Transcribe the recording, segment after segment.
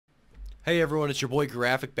Hey everyone, it's your boy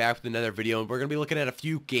Graphic back with another video, and we're going to be looking at a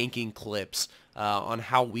few ganking clips on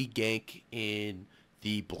how we gank in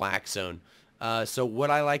the black zone. So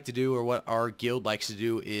what I like to do, or what our guild likes to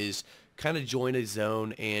do, is kind of join a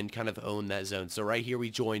zone and kind of own that zone. So right here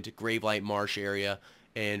we joined Gravelight Marsh area,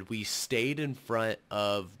 and we stayed in front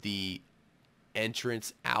of the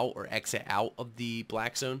entrance out or exit out of the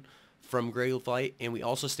black zone from Gravelight, and we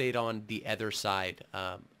also stayed on the other side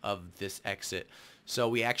of this exit. So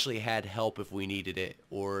we actually had help if we needed it,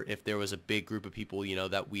 or if there was a big group of people,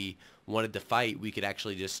 that we wanted to fight, we could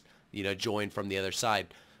actually just, join from the other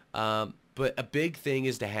side. But a big thing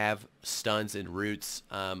is to have stuns and roots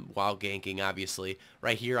while ganking, obviously.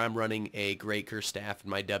 Right here I'm running a Great Curse Staff,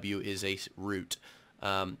 and my W is a root.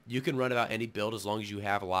 You can run about any build as long as you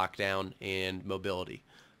have lockdown and mobility.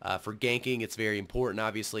 For ganking, it's very important,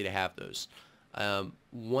 obviously, to have those.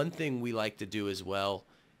 One thing we like to do as well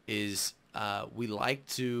is we like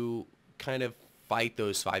to kind of fight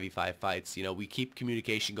those 5v5 fights. We keep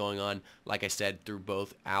communication going on, like I said, through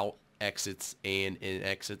both out exits and in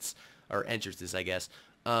exits, or entrances, I guess.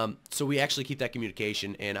 So we actually keep that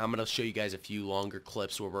communication, and I'm going to show you guys a few longer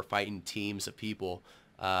clips where we're fighting teams of people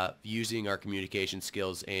using our communication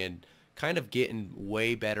skills and kind of getting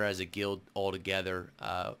way better as a guild altogether,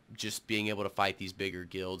 just being able to fight these bigger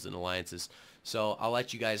guilds and alliances. So I'll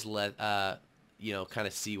let you guys kind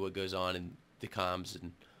of see what goes on in the comms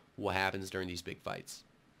and what happens during these big fights.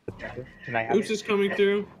 Oops is coming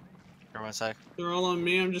through. They're on my side. They're all on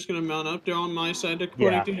me. I'm just gonna mount up. They're on my side. They're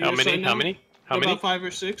connecting to your side now. How many? About 5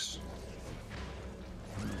 or 6.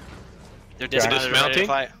 They're dismounting.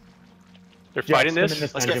 They're fighting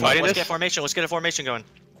this. Let's get formation. Let's get a formation going.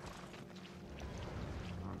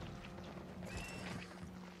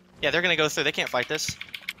 Yeah, they're gonna go through. They can't fight this.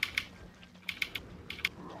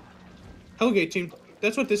 Hellgate team.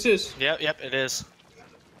 That's what this is. Yep, it is.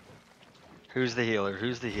 Who's the healer?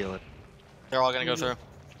 Who's the healer? They're all gonna go through.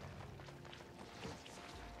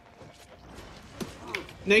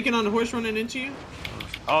 Naked on the horse running into you.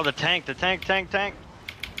 Oh, the tank. Yep,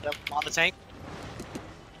 On the tank.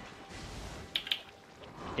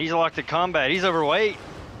 He's locked to combat. He's overweight.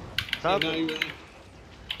 Yeah, no, you're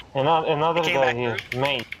right. Another guy here,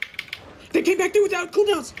 main. They came back through without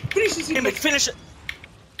cooldowns. Finish this. Finish it.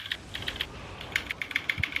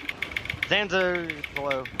 Zanzo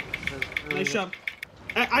below. Nice job.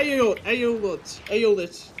 Ayolit.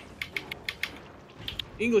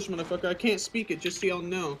 English, motherfucker. I can't speak it, just so y'all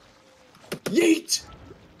know. Yeet!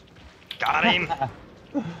 Got him.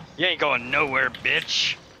 You ain't going nowhere,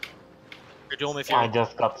 bitch. You're doing me if you I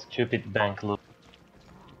just got stupid bank loot.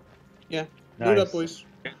 Yeah. Nice. Loot up, boys.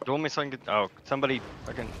 Do you want me so I can get... Oh, somebody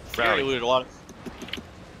fucking... We already looted a lot.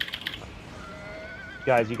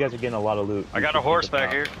 Guys, you guys are getting a lot of loot. I got a horse back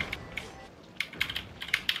here.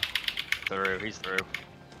 He's through.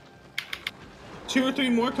 2 or 3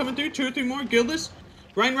 more coming through. 2 or 3 more. Guildless.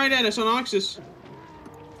 Right at us on Oxus.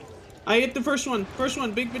 I hit the first one.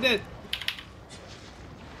 Big vedette.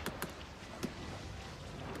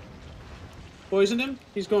 Poisoned him.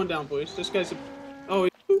 He's going down, boys. This guy's a... Oh,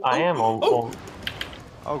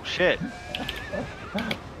 shit.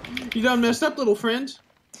 You done messed up, little friend.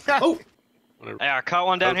 Oh! Hey, I caught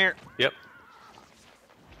one down here. Yep.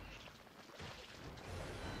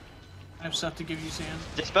 I have stuff to give you, Sam.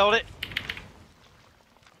 Dispelled it.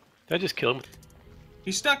 Did I just kill him?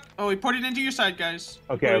 He's stuck. Oh, he ported into your side, guys.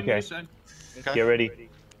 Okay. Get ready.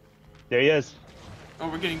 There he is. Oh,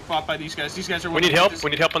 we're getting fought by these guys. These guys are... We need help.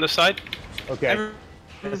 We need help on this side. Okay.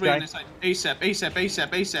 Everybody on this side.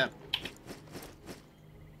 ASAP.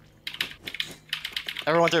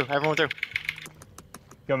 Everyone through.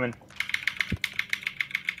 Coming.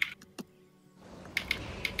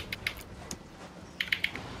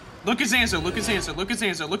 Look at Zanzo.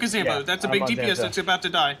 Yeah, That's a I'm big on DPS Zanzo. that's about to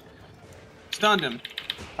die. Stunned him.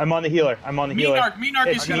 I'm on the healer. Meanark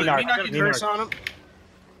is healing. Meanark. Meanark on him.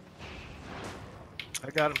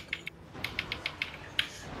 I got him.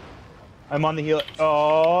 I'm on the healer.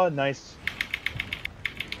 Oh, nice.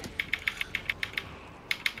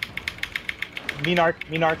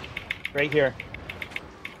 Meanark. Right here.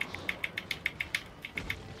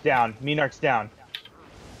 Down. Meanark's down.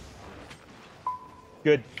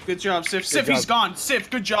 Good. Good job, Sif. Sif, he's gone. Sif,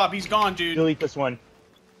 good job. He's gone, dude. Delete this one.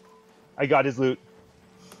 I got his loot.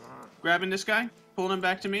 Grabbing this guy. Pulling him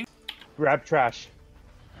back to me. Grab trash.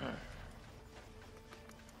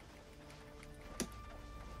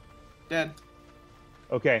 Dead.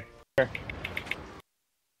 Okay. Here.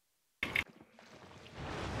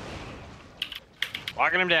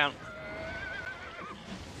 Locking him down.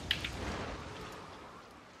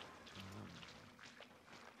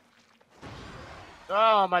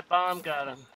 Oh, my bomb got him.